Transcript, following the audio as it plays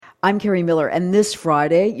I'm Carrie Miller, and this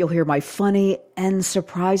Friday, you'll hear my funny and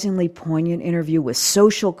surprisingly poignant interview with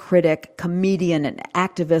social critic, comedian, and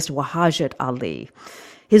activist Wajahat Ali.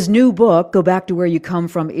 His new book, Go Back to Where You Come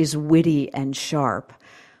From, is witty and sharp.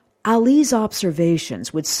 Ali's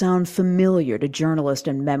observations would sound familiar to journalist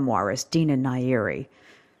and memoirist Dina Nayeri.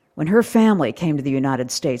 When her family came to the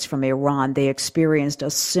United States from Iran, they experienced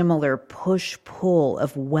a similar push-pull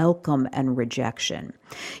of welcome and rejection.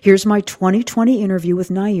 Here's my 2020 interview with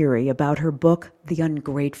Nayeri about her book, The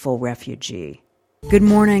Ungrateful Refugee. Good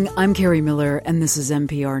morning, I'm Carrie Miller, and this is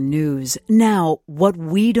NPR News. Now, what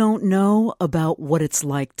we don't know about what it's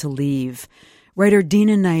like to leave. Writer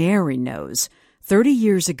Dina Nayeri knows. 30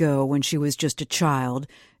 years ago, when she was just a child,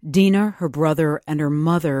 Dina, her brother, and her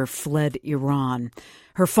mother fled Iran.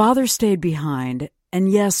 Her father stayed behind,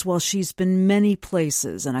 and yes, while she's been many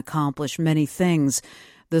places and accomplished many things,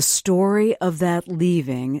 the story of that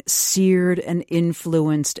leaving seared and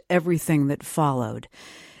influenced everything that followed.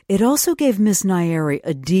 It also gave Miss Nayeri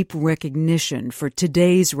a deep recognition for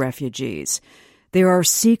today's refugees. There are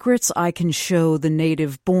secrets I can show the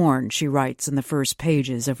native-born, she writes in the first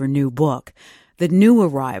pages of her new book, that new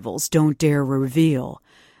arrivals don't dare reveal.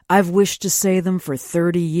 I've wished to say them for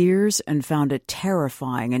 30 years and found it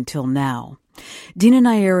terrifying until now. Dina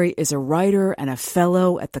Nayeri is a writer and a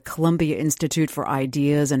fellow at the Columbia Institute for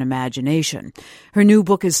Ideas and Imagination. Her new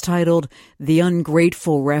book is titled The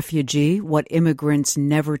Ungrateful Refugee, What Immigrants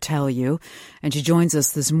Never Tell You. And she joins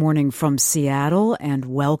us this morning from Seattle. And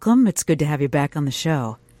welcome. It's good to have you back on the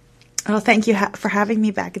show. Oh, thank you for having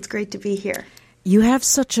me back. It's great to be here. You have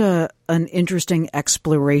such an interesting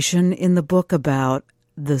exploration in the book about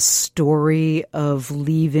the story of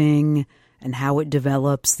leaving and how it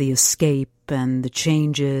develops, the escape and the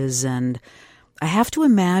changes. And I have to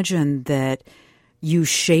imagine that you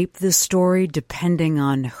shape this story depending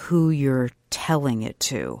on who you're telling it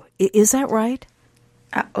to. Is that right?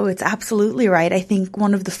 Oh, it's absolutely right. I think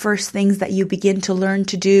one of the first things that you begin to learn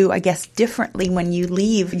to do, I guess, differently when you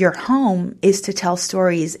leave your home is to tell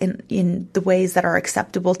stories in the ways that are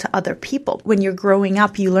acceptable to other people. When you're growing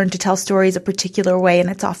up, you learn to tell stories a particular way, and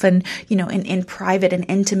it's often, in private and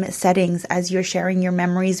intimate settings as you're sharing your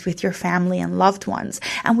memories with your family and loved ones.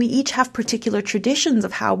 And we each have particular traditions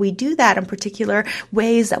of how we do that and particular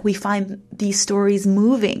ways that we find these stories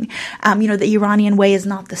moving. The Iranian way is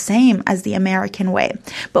not the same as the American way.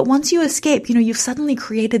 But once you escape, you've suddenly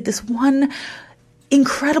created this one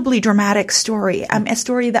incredibly dramatic story, a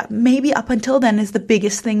story that maybe up until then is the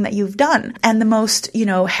biggest thing that you've done and the most,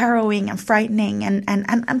 harrowing and frightening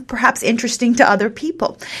and perhaps interesting to other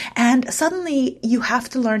people. And suddenly you have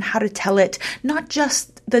to learn how to tell it, not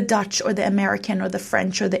just the Dutch or the American or the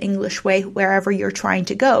French or the English way, wherever you're trying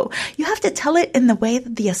to go. You have to tell it in the way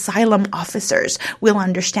that the asylum officers will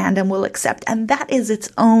understand and will accept. And that is its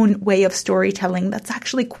own way of storytelling that's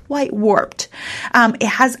actually quite warped. It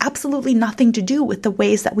has absolutely nothing to do with the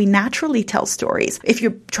ways that we naturally tell stories. If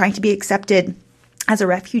you're trying to be accepted as a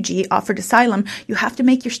refugee offered asylum, you have to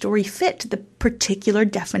make your story fit the particular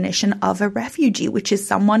definition of a refugee, which is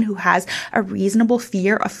someone who has a reasonable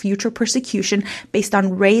fear of future persecution based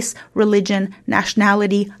on race, religion,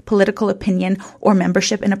 nationality, political opinion, or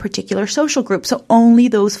membership in a particular social group. So only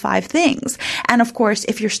those 5 things. And of course,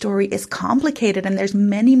 if your story is complicated and there's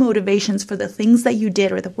many motivations for the things that you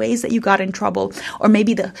did or the ways that you got in trouble, or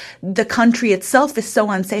maybe the country itself is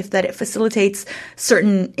so unsafe that it facilitates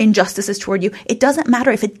certain injustices toward you, it doesn't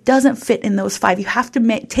matter if it doesn't fit in those 5. You have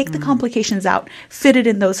to take the complications out, fit it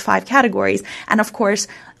in those 5 categories. And of course,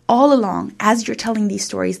 all along, as you're telling these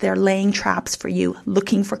stories, they're laying traps for you,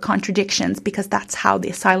 looking for contradictions, because that's how the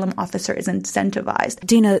asylum officer is incentivized.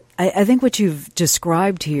 Dina, I think what you've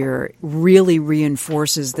described here really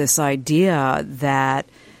reinforces this idea that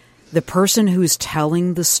the person who's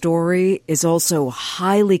telling the story is also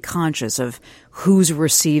highly conscious of who's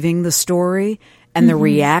receiving the story and the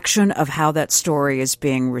reaction of how that story is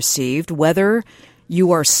being received, whether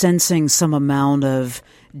you are sensing some amount of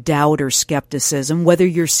doubt or skepticism, whether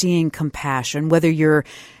you're seeing compassion, whether you're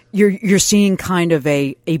seeing kind of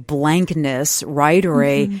a blankness, right?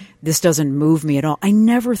 Or this doesn't move me at all. I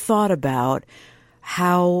never thought about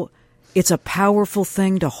how it's a powerful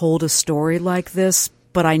thing to hold a story like this,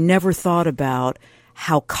 but I never thought about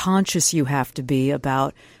how conscious you have to be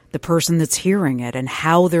about the person that's hearing it and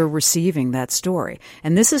how they're receiving that story.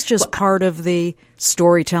 And this is just part of the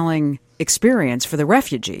storytelling experience for the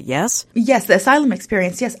refugee, yes? Yes, the asylum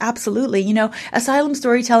experience. Yes, absolutely. Asylum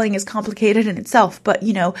storytelling is complicated in itself, but,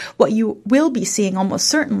 what you will be seeing almost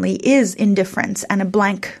certainly is indifference and a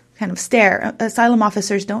blank kind of stare. Asylum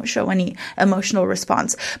officers don't show any emotional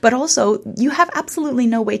response. But also, you have absolutely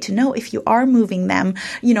no way to know if you are moving them,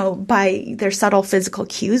 by their subtle physical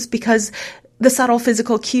cues, because the subtle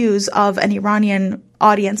physical cues of an Iranian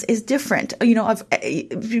audience is different.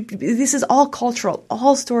 This is all cultural.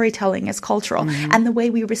 All storytelling is cultural. Mm-hmm. And the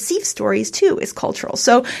way we receive stories too is cultural.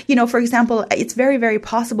 So, for example, it's very, very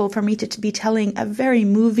possible for me to be telling a very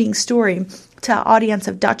moving story to an audience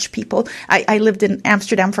of Dutch people. I lived in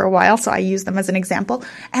Amsterdam for a while, so I use them as an example.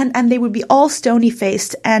 And they would be all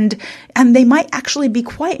stony-faced and they might actually be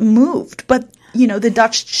quite moved, but the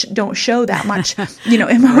Dutch don't show that much,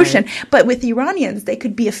 emotion. Right. But with Iranians, they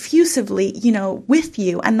could be effusively, with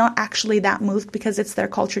you and not actually that moved because it's their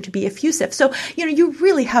culture to be effusive. So, you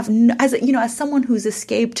really have, as someone who's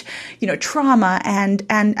escaped, trauma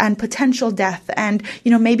and potential death and,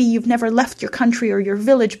 maybe you've never left your country or your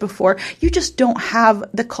village before, you just don't have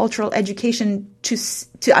the cultural education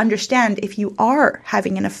to understand if you are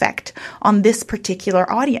having an effect on this particular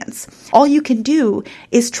audience. All you can do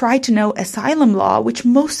is try to know asylum law, which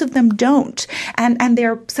most of them don't. And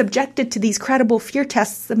they're subjected to these credible fear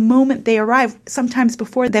tests the moment they arrive, sometimes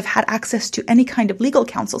before they've had access to any kind of legal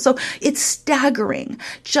counsel. So it's staggering,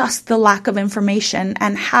 just the lack of information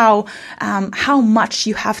and how much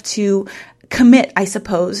you have to commit, I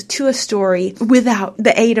suppose, to a story without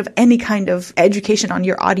the aid of any kind of education on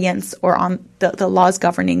your audience or on the laws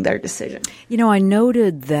governing their decision. I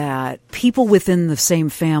noted that people within the same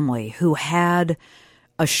family who had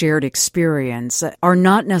a shared experience are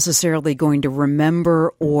not necessarily going to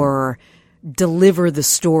remember or deliver the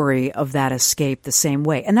story of that escape the same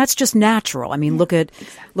way. And that's just natural. I mean, look at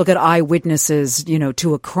eyewitnesses,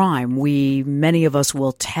 to a crime. Many of us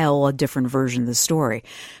will tell a different version of the story.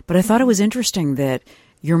 But I thought it was interesting that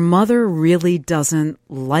your mother really doesn't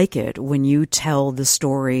like it when you tell the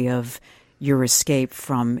story of your escape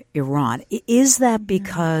from Iran. Is that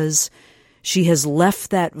because she has left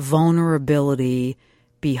that vulnerability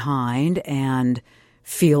behind and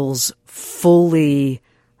feels fully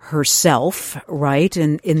herself, right,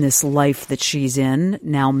 in this life that she's in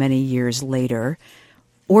now many years later?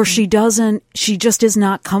 Or she just is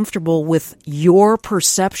not comfortable with your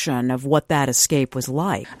perception of what that escape was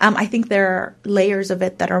like? I think there are layers of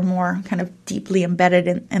it that are more kind of deeply embedded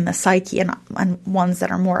in the psyche and ones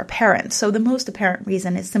that are more apparent. So the most apparent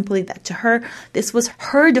reason is simply that to her, this was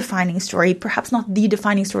her defining story, perhaps not the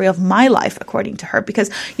defining story of my life, according to her, because,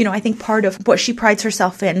 I think part of what she prides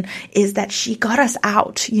herself in is that she got us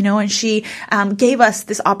out, and she gave us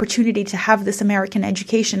this opportunity to have this American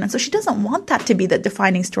education. And so she doesn't want that to be the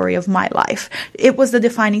defining story of my life. It was the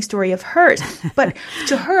defining story of hers. But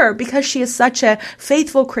to her, because she is such a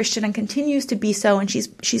faithful Christian and continues to be so, and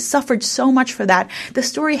she's suffered so much for that, the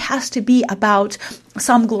story has to be about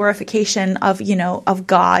some glorification of, of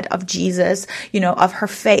God, of Jesus, of her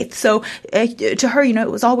faith. So to her,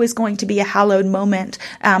 it was always going to be a hallowed moment,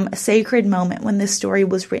 a sacred moment when this story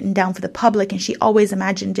was written down for the public. And she always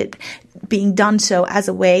imagined it being done so as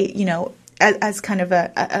a way, as kind of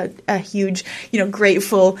a huge,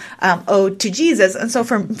 grateful ode to Jesus. And so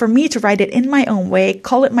for me to write it in my own way,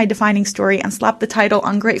 call it my defining story, and slap the title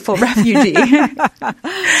Ungrateful Refugee,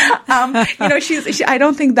 I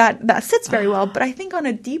don't think that sits very well. But I think on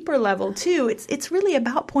a deeper level too, it's really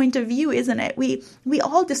about point of view, isn't it? We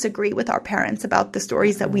all disagree with our parents about the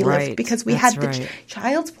stories that we lived because we had the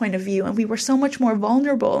child's point of view, and we were so much more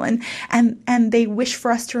vulnerable, and they wish for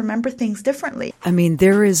us to remember things differently. I mean,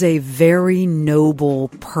 there is a very noble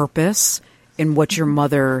purpose in what your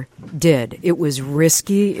mother did. It was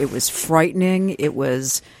risky. It was frightening. It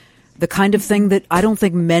was the kind of thing that I don't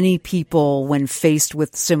think many people, when faced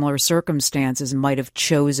with similar circumstances, might have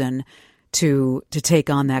chosen to take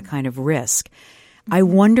on that kind of risk. I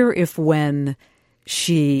wonder if when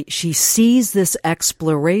she sees this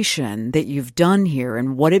exploration that you've done here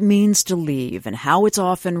and what it means to leave and how it's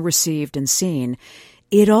often received and seen,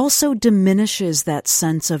 it also diminishes that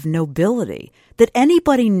sense of nobility that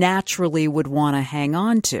anybody naturally would want to hang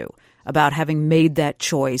on to about having made that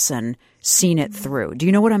choice and seen it through. Do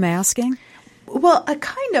you know what I'm asking? Well,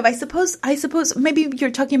 kind of. I suppose maybe you're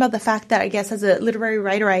talking about the fact that I guess as a literary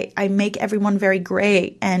writer, I make everyone very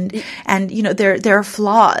gray and there are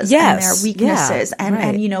flaws and there are weaknesses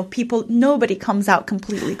and nobody comes out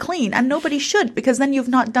completely clean, and nobody should, because then you've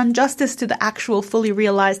not done justice to the actual fully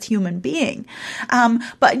realized human being.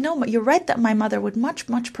 But no, you're right that my mother would much,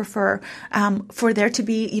 much prefer for there to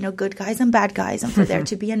be, good guys and bad guys, and for there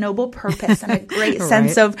to be a noble purpose and a great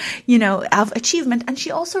sense of achievement. And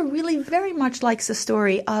she also really very much likes the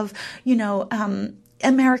story of,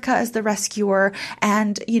 America as the rescuer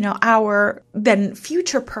and, our then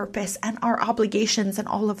future purpose and our obligations and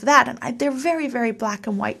all of that. And they're very, very black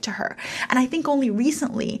and white to her. And I think only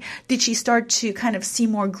recently did she start to kind of see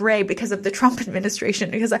more gray because of the Trump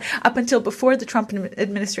administration. Because up until before the Trump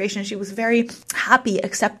administration, she was very happy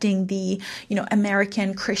accepting the,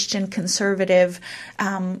 American Christian conservative,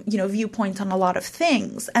 viewpoints on a lot of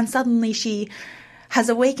things. And suddenly she has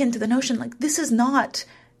awakened to the notion, like, this is not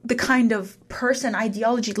the kind of person,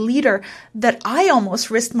 ideology, leader that I almost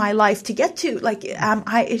risked my life to get to. Like,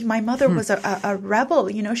 my mother was a rebel.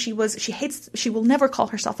 She will never call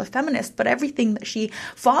herself a feminist, but everything that she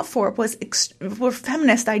fought for were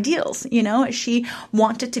feminist ideals. She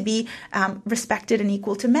wanted to be respected and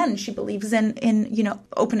equal to men. She believes in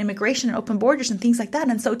open immigration and open borders and things like that.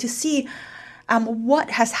 And so to see what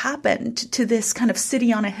has happened to this kind of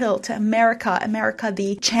city on a hill, to America,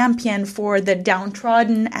 the champion for the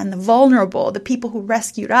downtrodden and the vulnerable, the people who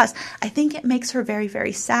rescued us, I think it makes her very,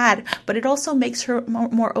 very sad, but it also makes her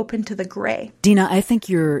more open to the gray. Dina, I think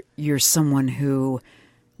you're someone who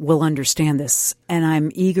will understand this, and I'm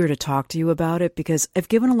eager to talk to you about it because I've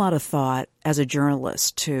given a lot of thought as a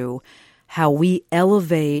journalist to how we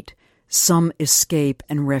elevate some escape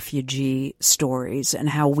and refugee stories and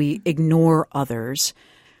how we ignore others.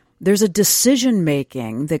 There's a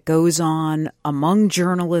decision-making that goes on among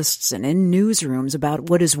journalists and in newsrooms about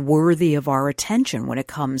what is worthy of our attention when it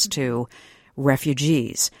comes to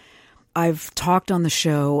refugees. I've talked on the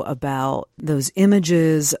show about those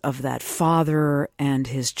images of that father and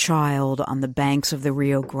his child on the banks of the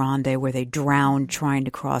Rio Grande where they drowned trying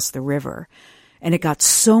to cross the river. And it got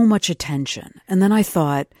so much attention. And then I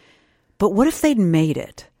thought, but what if they'd made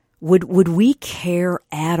it? Would we care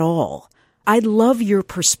at all? I'd love your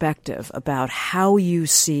perspective about how you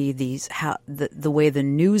see the way the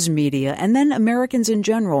news media and then Americans in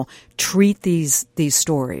general treat these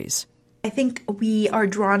stories. I think we are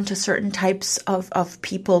drawn to certain types of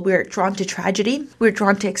people. We're drawn to tragedy. We're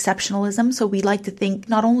drawn to exceptionalism. So we like to think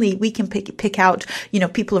not only we can pick out,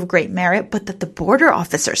 people of great merit, but that the border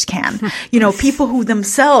officers can, people who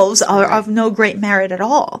themselves are of no great merit at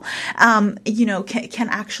all, can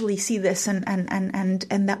actually see this and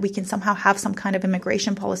that we can somehow have some kind of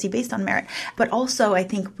immigration policy based on merit. But also I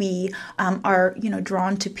think we are,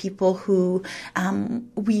 drawn to people who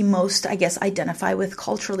we most, I guess, identify with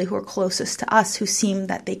culturally, who are closest to us, who seem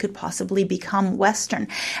that they could possibly become Western.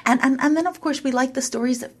 And then, of course, we like the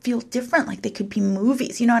stories that feel different, like they could be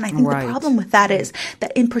movies, and I think right. The problem with that is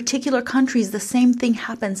that in particular countries, the same thing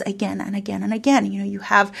happens again and again and again. You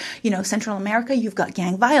have, Central America, you've got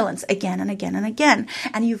gang violence again and again and again.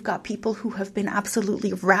 And you've got people who have been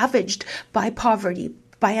absolutely ravaged by poverty,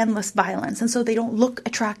 by endless violence. And so they don't look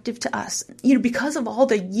attractive to us. Because of all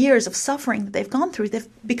the years of suffering that they've gone through, they've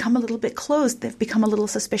become a little bit closed. They've become a little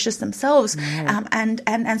suspicious themselves. Right.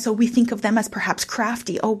 And so we think of them as perhaps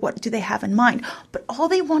crafty. Oh, what do they have in mind? But all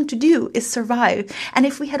they want to do is survive. And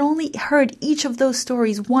if we had only heard each of those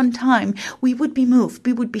stories one time, we would be moved.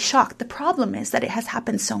 We would be shocked. The problem is that it has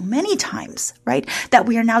happened so many times, right? That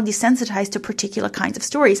we are now desensitized to particular kinds of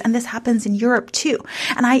stories. And this happens in Europe too.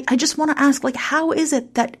 And I just want to ask, how is it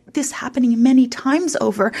that this happening many times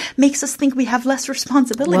over makes us think we have less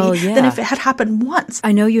responsibility than if it had happened once?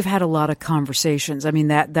 I know you've had a lot of conversations. I mean,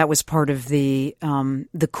 that was part of the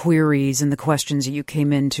queries and the questions that you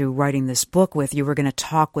came into writing this book with. You were going to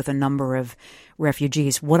talk with a number of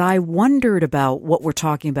refugees. What I wondered about what we're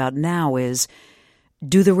talking about now is,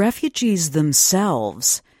 do the refugees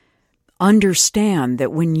themselves understand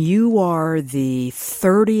that when you are the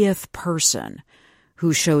 30th person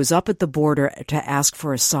who shows up at the border to ask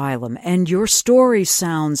for asylum, and your story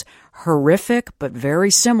sounds horrific but very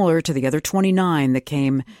similar to the other 29 that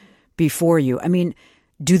came before you. I mean,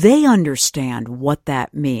 do they understand what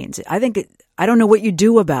that means? I don't know what you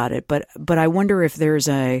do about it, but I wonder if there's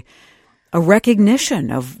a recognition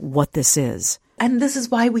of what this is. And this is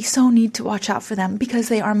why we so need to watch out for them, because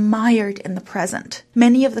they are mired in the present.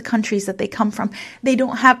 Many of the countries that they come from, they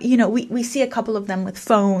don't have, we see a couple of them with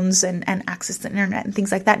phones and access to the internet and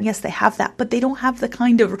things like that. And yes, they have that, but they don't have the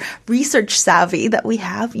kind of research savvy that we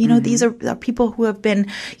have. These are people who have been,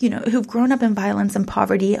 who've grown up in violence and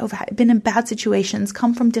poverty, have been in bad situations,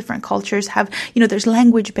 come from different cultures, have, there's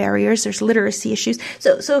language barriers, there's literacy issues.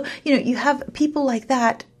 So, you have people like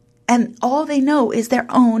that. and all they know is their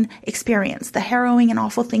own experience, the harrowing and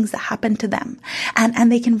awful things that happened to them.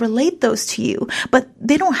 And they can relate those to you, but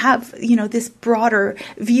they don't have, this broader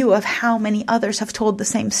view of how many others have told the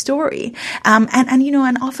same story.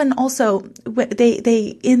 And often also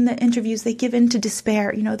they in the interviews, they give in to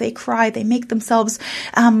despair, they cry, they make themselves,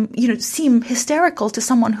 seem hysterical to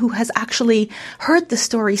someone who has actually heard the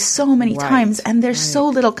story so many times, and there's so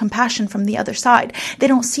little compassion from the other side. They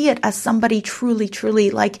don't see it as somebody truly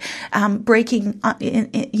breaking,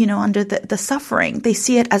 under the suffering. They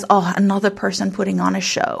see it as, another person putting on a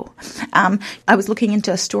show. I was looking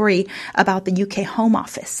into a story about the UK Home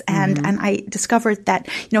Office, and I discovered that,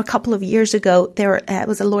 a couple of years ago, there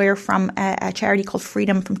was a lawyer from a charity called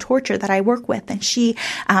Freedom from Torture that I work with, and she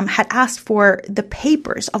had asked for the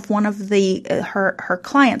papers of one of her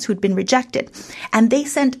clients who'd been rejected. And they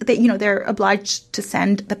sent, they're obliged to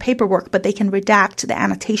send the paperwork, but they can redact the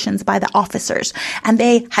annotations by the officers. And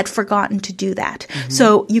they had forgotten to do that.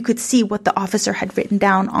 So you could see what the officer had written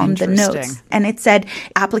down on the notes. And it said,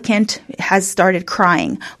 applicant has started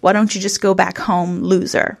crying. Why don't you just go back home,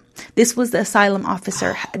 loser? This was the asylum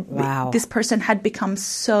officer. Wow. This person had become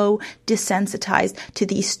so desensitized to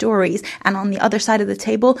these stories. And on the other side of the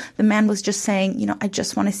table, the man was just saying, I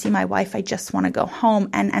just want to see my wife. I just want to go home,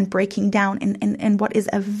 and breaking down in what is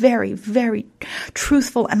a very, very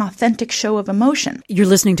truthful and authentic show of emotion. You're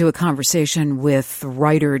listening to a conversation with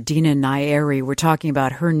writer Dina Nayeri. We're talking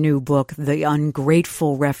about her new book, The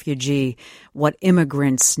Ungrateful Refugee, What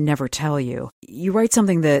Immigrants Never Tell You. You write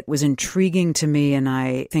something that was intriguing to me, and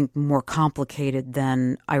I think more complicated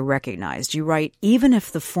than I recognized. You write, even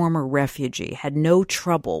if the former refugee had no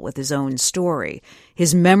trouble with his own story,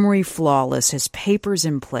 his memory flawless, his papers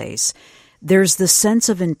in place, there's the sense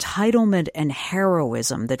of entitlement and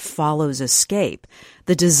heroism that follows escape,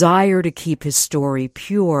 the desire to keep his story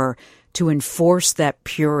pure, to enforce that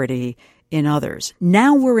purity in others.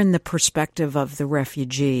 Now we're in the perspective of the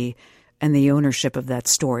refugee and the ownership of that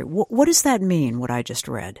story. What does that mean, what I just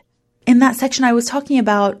read? In that section, I was talking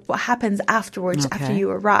about what happens afterwards, after you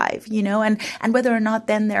arrive, and whether or not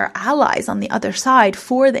then there are allies on the other side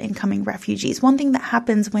for the incoming refugees. One thing that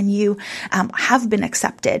happens when you have been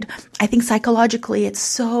accepted, I think psychologically it's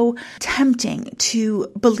so tempting to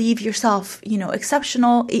believe yourself,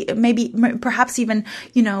 exceptional, perhaps even,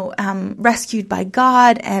 rescued by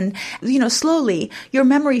God. And, slowly your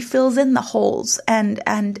memory fills in the holes and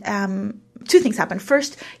two things happen.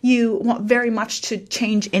 First, you want very much to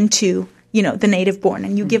change into, the native born,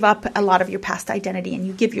 and you give up a lot of your past identity and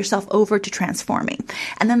you give yourself over to transforming.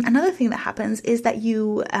 And then another thing that happens is that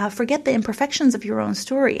you forget the imperfections of your own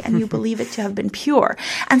story and you believe it to have been pure.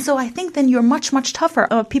 And so I think then you're much, much tougher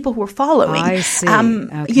of people who are following. I see.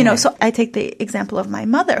 Okay. So I take the example of my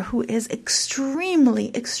mother, who is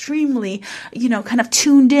extremely, extremely, kind of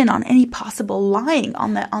tuned in on any possible lying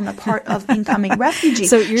on the part of incoming refugees.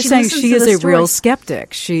 So you're saying she is a real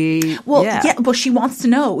skeptic. Well, she wants to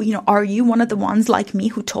know, are you one of the ones like me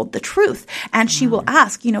who told the truth? And she will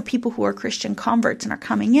ask, people who are Christian converts and are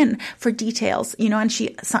coming in for details, and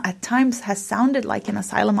she at times has sounded like an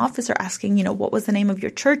asylum officer asking, what was the name of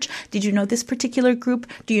your church? Did you know this particular group?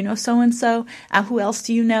 Do you know so-and-so? Who else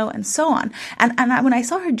do you know? And so on. And when I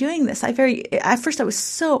saw her doing this, at first I was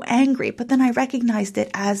so angry, but then I recognized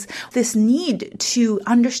it as this need to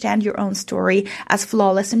understand your own story as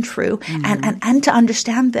flawless and true, and to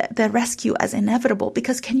understand the rescue as inevitable.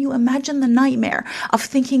 Because can you imagine the nightmare of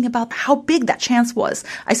thinking about how big that chance was,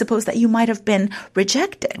 I suppose, that you might have been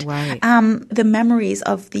rejected. Right. The memories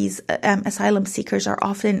of these asylum seekers are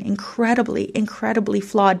often incredibly, incredibly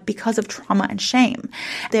flawed because of trauma and shame.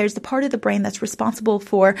 There's the part of the brain that's responsible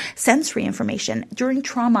for sensory information. During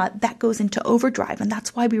trauma, that goes into overdrive, and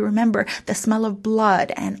that's why we remember the smell of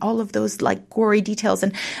blood and all of those gory details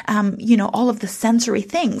and, all of the sensory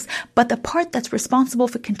things. But the part that's responsible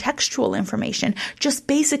for contextual information just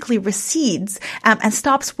basically recedes and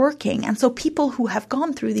stops working. And so people who have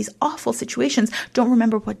gone through these awful situations don't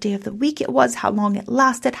remember what day of the week it was, how long it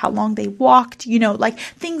lasted, how long they walked,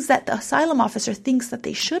 things that the asylum officer thinks that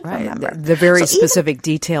they should remember. The very specific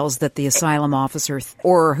details that the asylum officer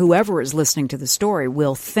or whoever is listening to the story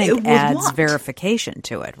will think adds verification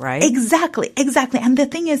to it, right? Exactly. And the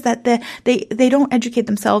thing is that they don't educate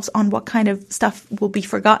themselves on what kind of stuff will be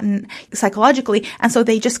forgotten psychologically, and so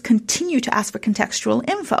they just continue to ask for contextual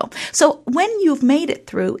info. So when you've made it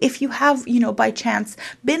through, if you have, by chance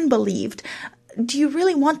been believed, do you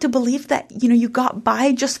really want to believe that, you got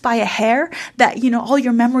by just by a hair, that, all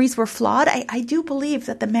your memories were flawed? I do believe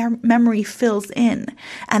that the memory fills in,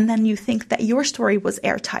 and then you think that your story was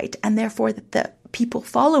airtight, and therefore that the people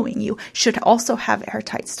following you should also have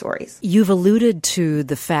airtight stories. You've alluded to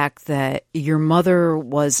the fact that your mother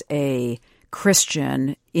was a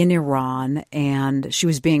Christian in Iran and she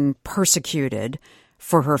was being persecuted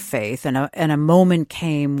for her faith. And a moment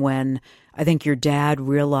came when I think your dad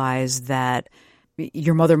realized that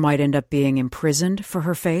your mother might end up being imprisoned for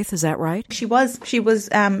her faith. Is that right? She was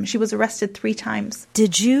arrested 3 times.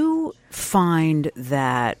 Did you find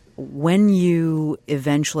that when you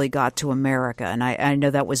eventually got to America, and I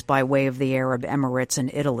know that was by way of the Arab Emirates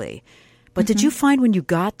and Italy, but did you find when you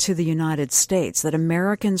got to the United States that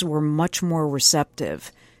Americans were much more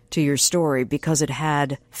receptive to your story because it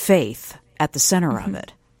had faith at the center of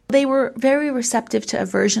it? They were very receptive to a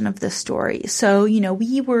version of the story. So,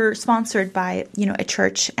 we were sponsored by, a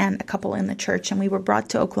church and a couple in the church, and we were brought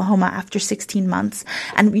to Oklahoma after 16 months.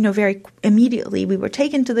 And, very immediately we were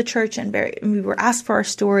taken to the church and we were asked for our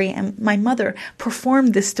story. And my mother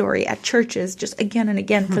performed this story at churches just again and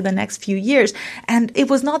again for the next few years. And it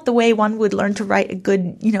was not the way one would learn to write a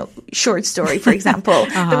good, short story, for example,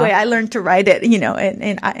 the way I learned to write it,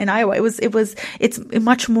 in Iowa. It's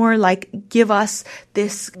much more like, give us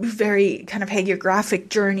this very kind of hagiographic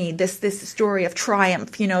journey, this story of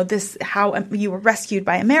triumph, this how you were rescued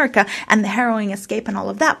by America and the harrowing escape and all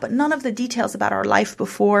of that, but none of the details about our life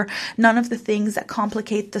before, none of the things that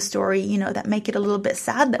complicate the story, that make it a little bit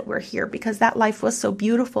sad that we're here, because that life was so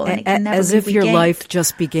beautiful and it can never as be if your regained. life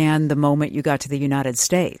just began the moment you got to the United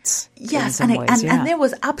States. Yes, and there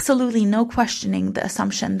was absolutely no questioning the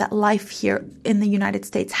assumption that life here in the United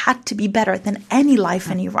States had to be better than any life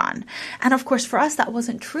in Iran. And of course, for us, that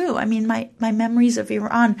wasn't true. I mean, my memories of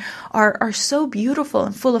Iran are so beautiful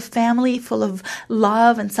and full of family, full of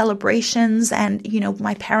love and celebrations. And,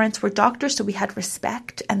 my parents were doctors, so we had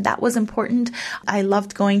respect, and that was important. I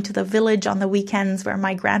loved going to the village on the weekends where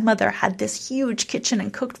my grandmother had this huge kitchen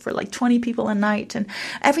and cooked for like 20 people a night. And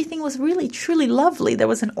everything was really, truly lovely. There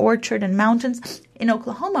was an orchard and mountains. In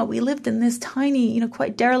Oklahoma, we lived in this tiny,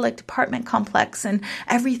 quite derelict apartment complex, and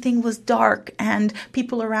everything was dark and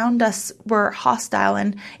people around us were hostile,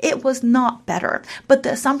 and it was not better. But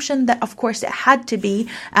the assumption that, of course, it had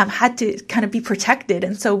to kind of be protected.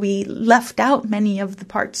 And so we left out many of the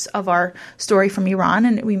parts of our story from Iran,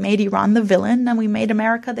 and we made Iran the villain and we made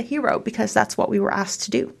America the hero because that's what we were asked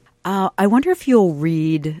to do. I wonder if you'll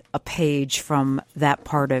read a page from that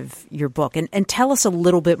part of your book and tell us a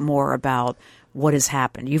little bit more about what has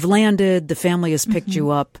happened. You've landed, the family has picked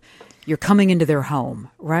you up, you're coming into their home,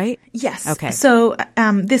 right? Yes. Okay. So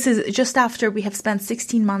this is just after we have spent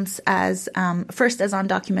 16 months as first as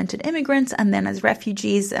undocumented immigrants and then as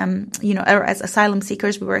refugees, or as asylum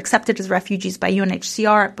seekers. We were accepted as refugees by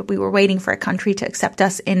UNHCR, but we were waiting for a country to accept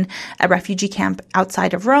us in a refugee camp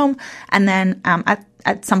outside of Rome. And then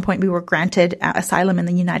at some point we were granted asylum in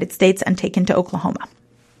the United States and taken to Oklahoma.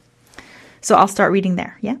 So I'll start reading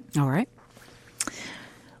there. Yeah. All right.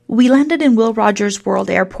 We landed in Will Rogers World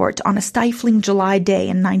Airport on a stifling July day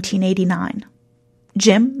in 1989.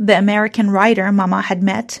 Jim, the American writer Mama had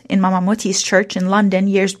met in Mama Muti's church in London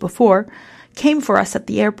years before, came for us at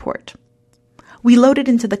the airport. We loaded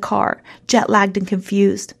into the car, jet-lagged and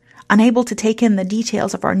confused, unable to take in the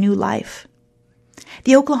details of our new life.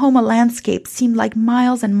 The Oklahoma landscape seemed like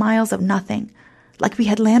miles and miles of nothing, like we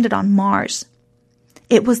had landed on Mars.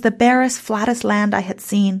 It was the barest, flattest land I had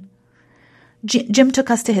seen. Jim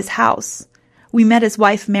took us to his house. We met his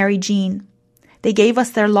wife, Mary Jean. They gave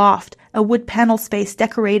us their loft, a wood panel space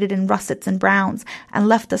decorated in russets and browns, and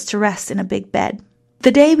left us to rest in a big bed.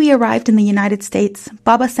 The day we arrived in the United States,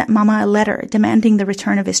 Baba sent Mama a letter demanding the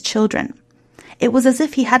return of his children. It was as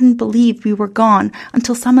if he hadn't believed we were gone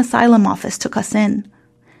until some asylum office took us in.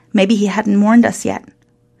 Maybe he hadn't warned us yet.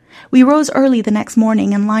 We rose early the next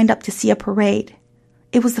morning and lined up to see a parade.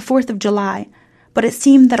 It was the 4th of July, but it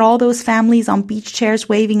seemed that all those families on beach chairs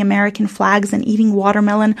waving American flags and eating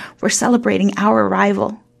watermelon were celebrating our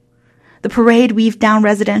arrival. The parade weaved down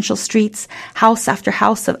residential streets, house after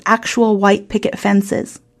house of actual white picket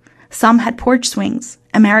fences. Some had porch swings,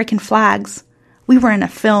 American flags. We were in a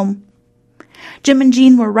film. Jim and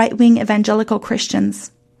Jean were right-wing evangelical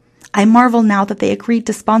Christians. I marvel now that they agreed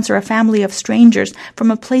to sponsor a family of strangers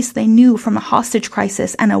from a place they knew from a hostage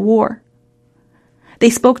crisis and a war. They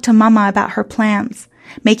spoke to Mama about her plans,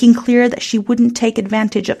 making clear that she wouldn't take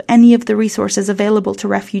advantage of any of the resources available to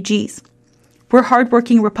refugees. We're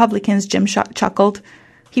hard-working Republicans, Jim chuckled.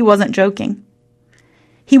 He wasn't joking.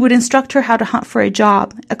 He would instruct her how to hunt for a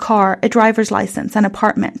job, a car, a driver's license, an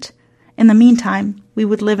apartment. In the meantime, we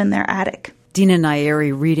would live in their attic. Dina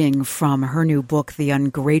Nayeri reading from her new book, The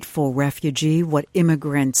Ungrateful Refugee, What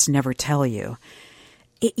Immigrants Never Tell You.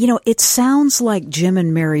 It sounds like Jim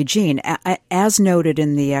and Mary Jean, as noted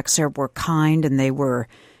in the excerpt, were kind and they were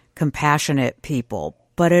compassionate people.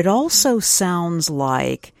 But it also sounds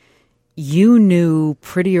like you knew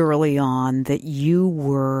pretty early on that you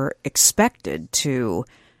were expected to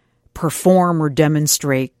perform or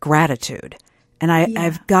demonstrate gratitude. And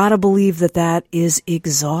I've got to believe that is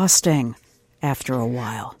exhausting after a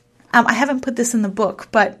while. I haven't put this in the book,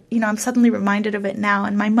 but, I'm suddenly reminded of it now.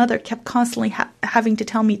 And my mother kept constantly having to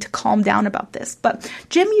tell me to calm down about this. But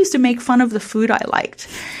Jim used to make fun of the food I liked.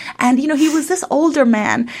 And, he was this older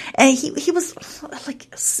man. And he was like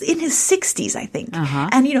in his 60s, I think. Uh-huh.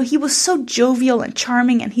 And, he was so jovial and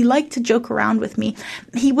charming. And he liked to joke around with me.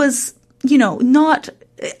 He was,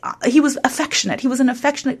 he was affectionate. He was an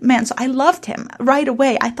affectionate man. So I loved him right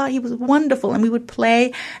away. I thought he was wonderful, and we would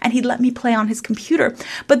play, and he'd let me play on his computer.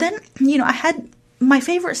 But then, I had my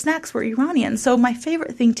favorite snacks were Iranian. So my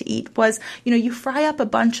favorite thing to eat was, you fry up a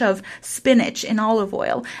bunch of spinach in olive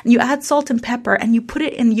oil and you add salt and pepper and you put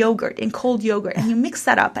it in yogurt, in cold yogurt, and you mix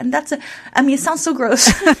that up. And it sounds so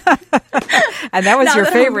gross. And that was your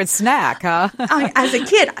favorite snack, huh? As a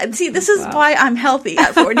kid. See, this is why I'm healthy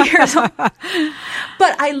at 40 years old.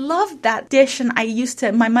 But I loved that dish, and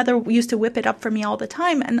my mother used to whip it up for me all the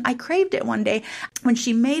time, and I craved it one day. When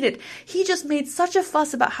she made it, he just made such a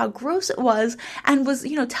fuss about how gross it was, and was,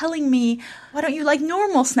 telling me, why don't you like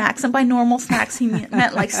normal snacks? And by normal snacks, he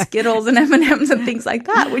meant like Skittles and M&Ms and things like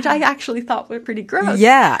that, which I actually thought were pretty gross.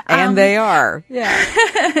 Yeah, and they are.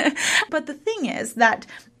 Yeah. But the thing is that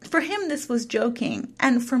for him, this was joking.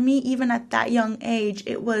 And for me, even at that young age,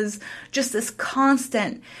 it was just this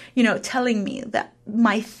constant, telling me that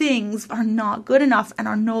my things are not good enough and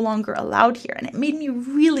are no longer allowed here. And it made me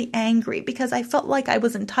really angry because I felt like I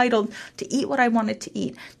was entitled to eat what I wanted to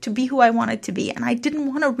eat, to be who I wanted to be. And I didn't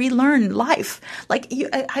want to relearn life. Like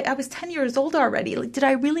I was 10 years old already. Like, did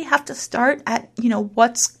I really have to start at,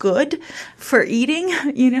 what's good for eating,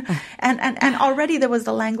 and already there was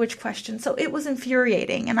the language question. So it was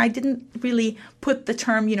infuriating. And I didn't really put the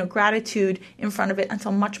term, gratitude in front of it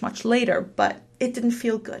until much, much later. But it didn't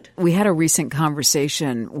feel good. We had a recent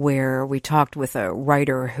conversation where we talked with a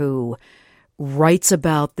writer who writes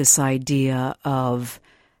about this idea of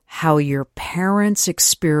how your parents'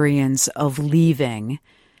 experience of leaving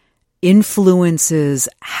influences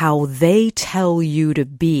how they tell you to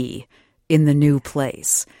be in the new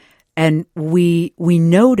place. And we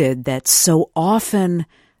noted that so often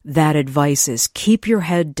that advice is keep your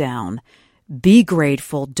head down, be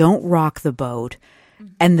grateful, don't rock the boat.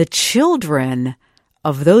 And the children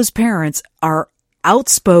of those parents are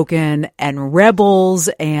outspoken and rebels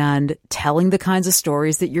and telling the kinds of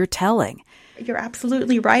stories that you're telling. You're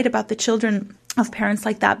absolutely right about the children of parents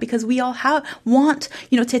like that, because we all want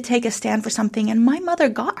to take a stand for something. And my mother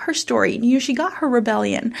got her story. She got her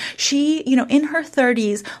rebellion. She, in her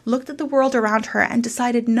 30s, looked at the world around her and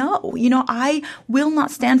decided, no, I will not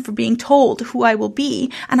stand for being told who I will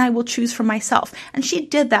be, and I will choose for myself. And she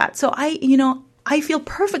did that. So I feel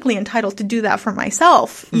perfectly entitled to do that for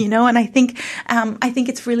myself, and I think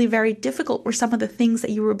it's really very difficult where some of the things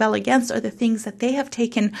that you rebel against are the things that they have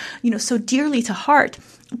taken, so dearly to heart.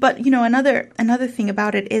 But, another thing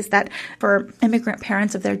about it is that for immigrant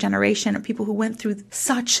parents of their generation, or people who went through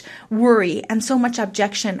such worry and so much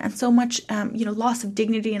abjection and so much, loss of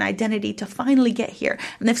dignity and identity to finally get here,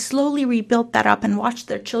 and they've slowly rebuilt that up and watched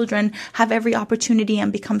their children have every opportunity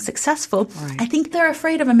and become successful. Right. I think they're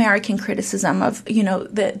afraid of American criticism of,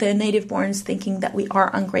 the native borns thinking that we are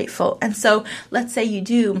ungrateful. And so let's say you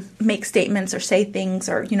do make statements or say things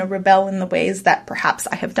or, rebel in the ways that perhaps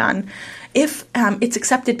I have done. If it's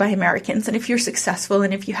accepted by Americans, and if you're successful,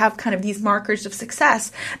 and if you have kind of these markers of success,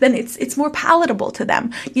 then it's more palatable to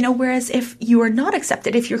them. Whereas if you are not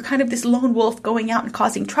accepted, if you're kind of this lone wolf going out and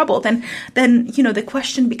causing trouble, then the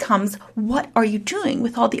question becomes, what are you doing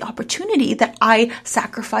with all the opportunity that I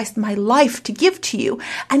sacrificed my life to give to you?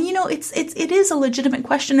 And it is a legitimate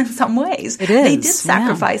question in some ways. It is. They did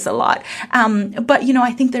sacrifice a lot, but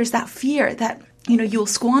I think there's that fear that you'll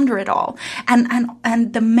squander it all.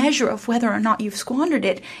 And the measure of whether or not you've squandered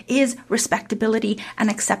it is respectability and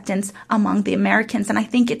acceptance among the Americans. And I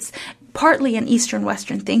think it's partly an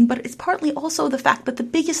Eastern-Western thing, but it's partly also the fact that the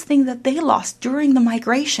biggest thing that they lost during the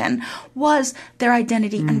migration was their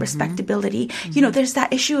identity and respectability. Mm-hmm. There's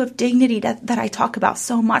that issue of dignity that I talk about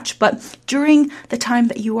so much, but during the time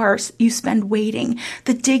that you spend waiting,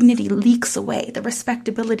 the dignity leaks away, the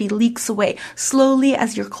respectability leaks away slowly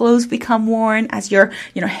as your clothes become worn, as your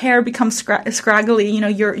hair becomes scraggly,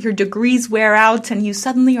 your degrees wear out, and you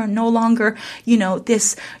suddenly are no longer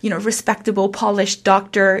this respectable, polished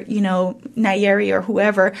doctor, Nayeri or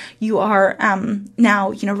whoever, you are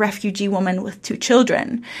now, refugee woman with 2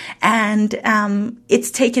 children. And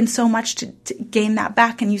it's taken so much to gain that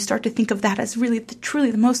back. And you start to think of that as really,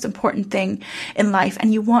 truly the most important thing in life.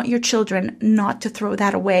 And you want your children not to throw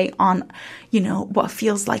that away on, what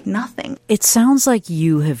feels like nothing. It sounds like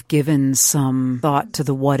you have given some thought to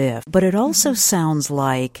the what if, but it also sounds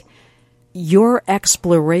like your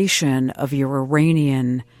exploration of your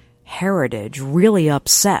Iranian heritage really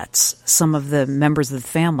upsets some of the members of the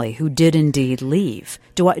family who did indeed leave.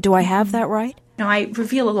 Do I have that right? I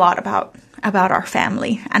reveal a lot about our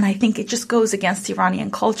family, and I think it just goes against Iranian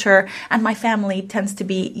culture, and my family tends to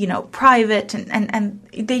be, private, and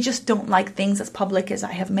they just don't like things as public as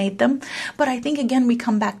I have made them. But I think, again, we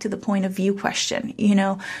come back to the point of view question.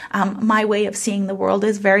 My way of seeing the world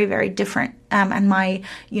is very, very different, and my,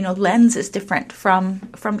 lens is different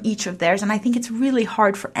from each of theirs. And I think it's really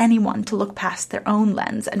hard for anyone to look past their own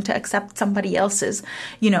lens and to accept somebody else's,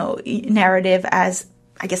 narrative as,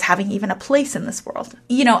 I guess, having even a place in this world.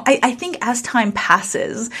 I think as time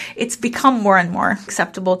passes, it's become more and more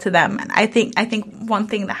acceptable to them. And I think one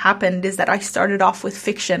thing that happened is that I started off with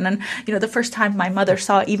fiction. And, the first time my mother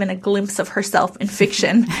saw even a glimpse of herself in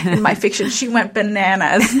fiction, in my fiction, she went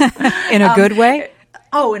bananas. In a good way?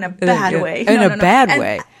 Oh, in a bad way. In a bad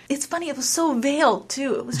way. It's funny, it was so veiled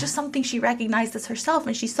too. It was just something she recognized as herself,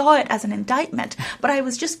 and she saw it as an indictment. But I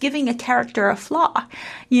was just giving a character a flaw,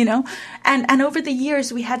 And over the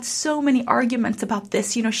years, we had so many arguments about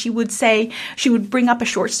this. She would bring up a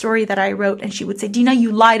short story that I wrote, and she would say, Dina,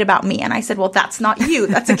 you lied about me. And I said, well, that's not you.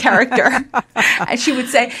 That's a character. And she would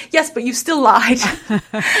say, yes, but you still lied.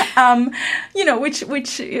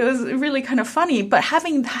 Which was really kind of funny. But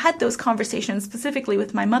having had those conversations specifically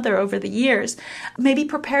with my mother over the years, maybe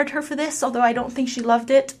prepared her for this, although I don't think she loved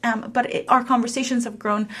it. But our conversations have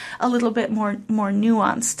grown a little bit more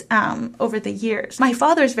nuanced over the years. My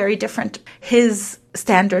father's very different. His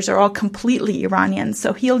standards are all completely Iranian.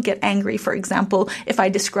 So he'll get angry, for example, if I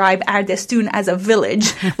describe Ardestun as a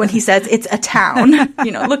village when he says it's a town.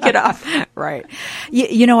 Look it up. Right.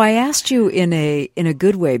 I asked you in a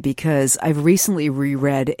good way because I've recently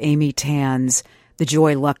reread Amy Tan's The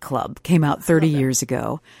Joy Luck Club. Came out 30 years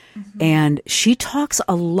ago. Mm-hmm. And she talks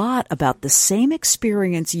a lot about the same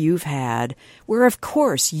experience you've had, where, of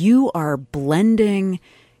course, you are blending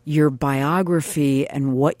your biography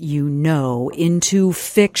and what you know into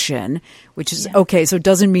fiction, which is, okay, so it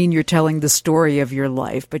doesn't mean you're telling the story of your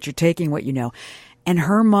life, but you're taking what you know. And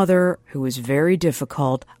her mother, who was very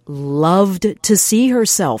difficult, loved to see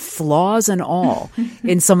herself, flaws and all,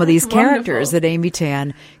 in some of these characters that Amy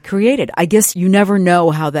Tan created. I guess you never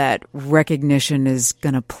know how that recognition is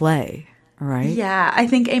going to play. Right? Yeah, I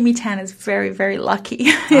think Amy Tan is very, very lucky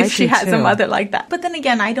if she has a mother like that. But then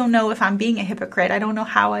again, I don't know if I'm being a hypocrite. I don't know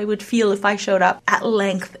how I would feel if I showed up at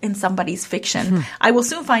length in somebody's fiction. I will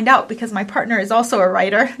soon find out because my partner is also a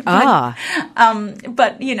writer. But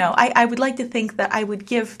I would like to think that I would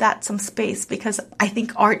give that some space because I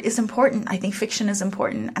think art is important. I think fiction is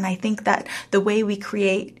important. And I think that the way we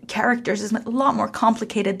create characters is a lot more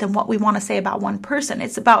complicated than what we want to say about one person.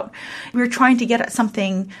 It's about, we're trying to get at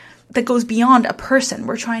something that goes beyond a person.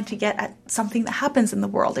 We're trying to get at something that happens in the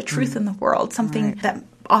world, a truth in the world, something that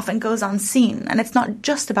often goes unseen. And it's not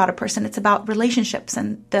just about a person, it's about relationships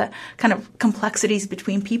and the kind of complexities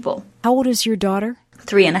between people. How old is your daughter?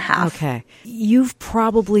 3.5. Okay. You've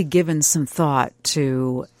probably given some thought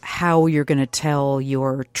to how you're going to tell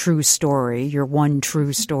your true story, your one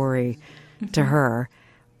true story to her.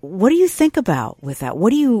 What do you think about with that? What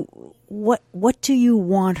do you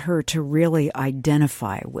want her to really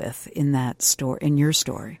identify with in that story, in your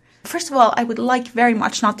story? First of all, I would like very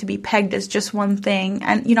much not to be pegged as just one thing.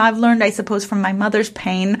 And, I've learned, I suppose, from my mother's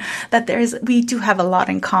pain that we do have a lot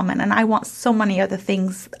in common. And I want so many other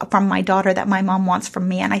things from my daughter that my mom wants from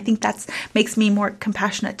me. And I think that makes me more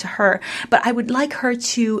compassionate to her. But I would like her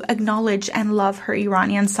to acknowledge and love her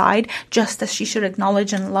Iranian side, just as she should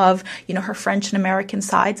acknowledge and love, her French and American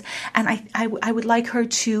sides. And I would like her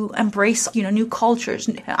to embrace, new cultures,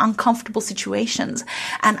 uncomfortable situations.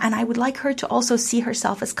 And I would like her to also see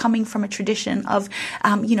herself as coming from a tradition of,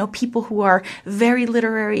 people who are very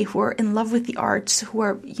literary, who are in love with the arts, who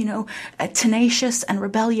are, tenacious and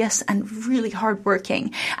rebellious and really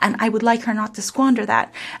hardworking. And I would like her not to squander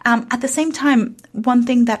that. At the same time, one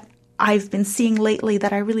thing that I've been seeing lately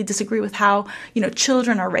that I really disagree with how,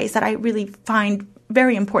 children are raised, that I really find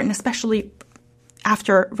very important, especially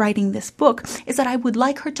after writing this book is that I would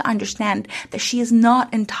like her to understand that she is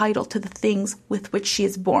not entitled to the things with which she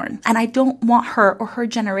is born. And I don't want her or her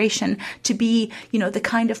generation to be, the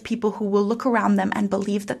kind of people who will look around them and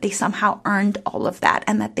believe that they somehow earned all of that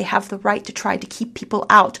and that they have the right to try to keep people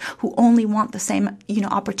out who only want the same,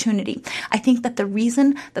 opportunity. I think that the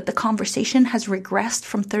reason that the conversation has regressed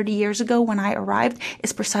from 30 years ago when I arrived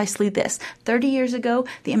is precisely this. 30 years ago,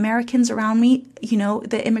 the Americans around me,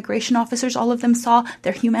 the immigration officers, all of them saw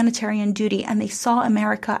their humanitarian duty, and they saw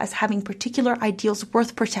America as having particular ideals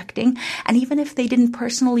worth protecting. And even if they didn't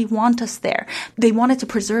personally want us there, they wanted to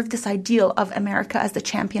preserve this ideal of America as the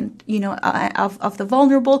champion, of the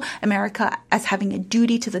vulnerable, America as having a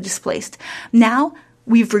duty to the displaced. Now,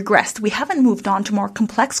 we've regressed. We haven't moved on to more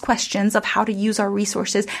complex questions of how to use our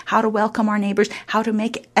resources, how to welcome our neighbors, how to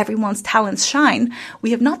make everyone's talents shine. We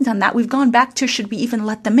have not done that. We've gone back to, should we even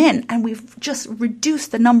let them in? And we've just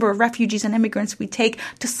reduced the number of refugees and immigrants we take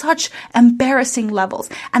to such embarrassing levels.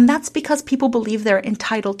 And that's because people believe they're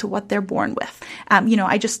entitled to what they're born with.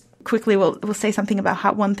 I just quickly will say something about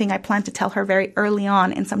how one thing I plan to tell her very early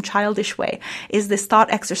on in some childish way is this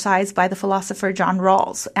thought exercise by the philosopher John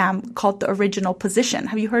Rawls called The Original Position.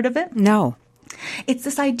 Have you heard of it? No. It's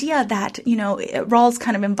this idea that, Rawls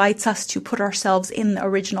kind of invites us to put ourselves in the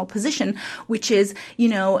original position, which is,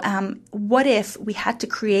 what if we had to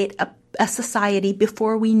create a society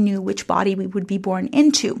before we knew which body we would be born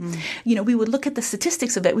into. We would look at the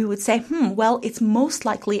statistics of it. We would say, well, it's most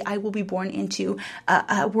likely I will be born into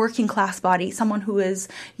a working class body, someone who is,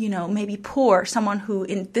 maybe poor, someone who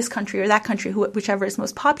in this country or that country, whichever is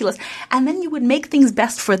most populous. And then you would make things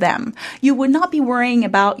best for them. You would not be worrying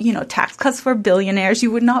about, tax cuts for billionaires.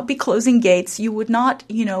 You would not be closing gates. You would not,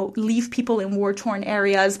 leave people in war-torn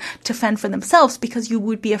areas to fend for themselves because you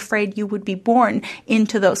would be afraid you would be born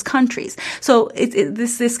into those countries. So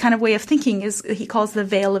this kind of way of thinking is he calls the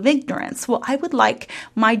veil of ignorance. Well, I would like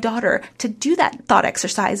my daughter to do that thought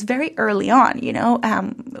exercise very early on,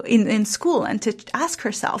 in school, and to ask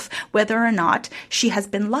herself whether or not she has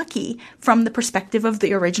been lucky from the perspective of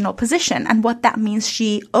the original position and what that means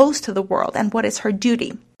she owes to the world and what is her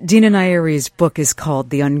duty. Dina Nayeri's book is called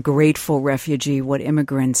The Ungrateful Refugee, What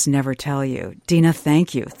Immigrants Never Tell You. Dina,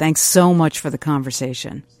 thank you. Thanks so much for the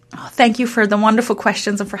conversation. Oh, thank you for the wonderful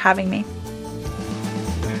questions and for having me.